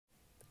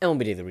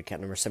MLB Daily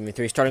Recap number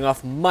 73. Starting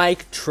off,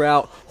 Mike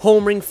Trout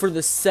homering for the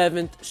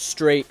 7th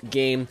straight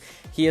game.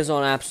 He is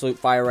on absolute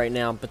fire right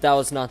now, but that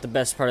was not the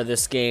best part of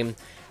this game,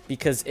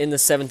 because in the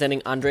 7th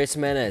inning, Andres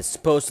Jimenez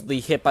supposedly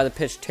hit by the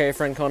pitch Terry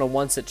Francona.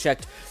 Once it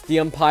checked,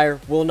 the umpire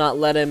will not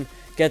let him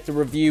get the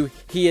review.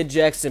 He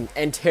ejects him,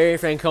 and Terry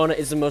Francona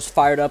is the most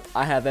fired up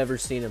I have ever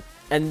seen him.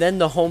 And then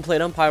the home plate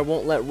umpire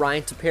won't let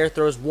Ryan Tepera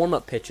throw his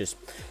warm-up pitches.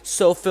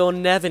 So Phil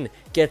Nevin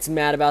gets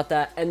mad about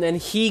that, and then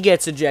he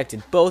gets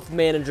ejected. Both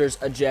managers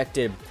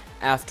ejected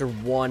after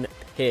one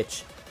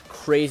pitch.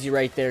 Crazy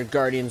right there.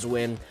 Guardians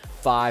win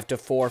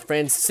 5-4.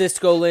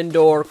 Francisco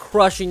Lindor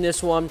crushing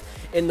this one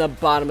in the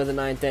bottom of the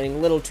 9th inning. A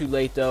little too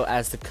late, though,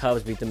 as the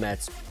Cubs beat the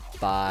Mets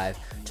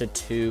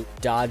 5-2.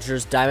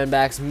 Dodgers,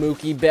 Diamondbacks,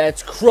 Mookie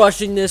Betts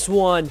crushing this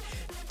one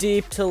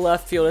deep to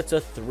left field. It's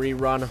a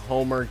 3-run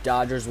homer.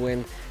 Dodgers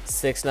win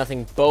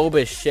 6-0. Bo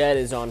Bichette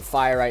is on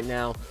fire right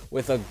now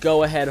with a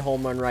go-ahead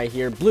home run right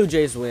here. Blue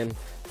Jays win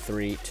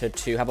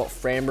 3-2. How about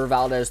Framber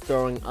Valdez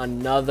throwing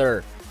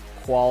another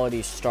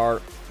quality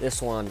start?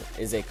 This one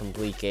is a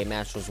complete game.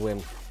 Astros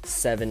win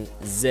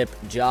 7-0.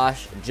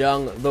 Josh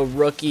Jung, the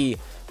rookie,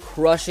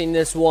 crushing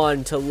this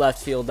one to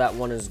left field. That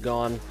one is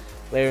gone.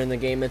 Later in the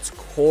game, it's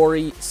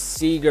Corey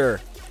Seager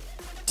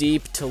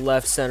deep to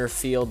left center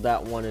field.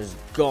 That one is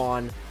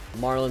gone.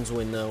 Marlins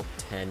win, though,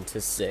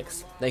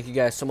 10-6. Thank you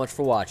guys so much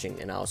for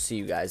watching, and I'll see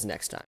you guys next time.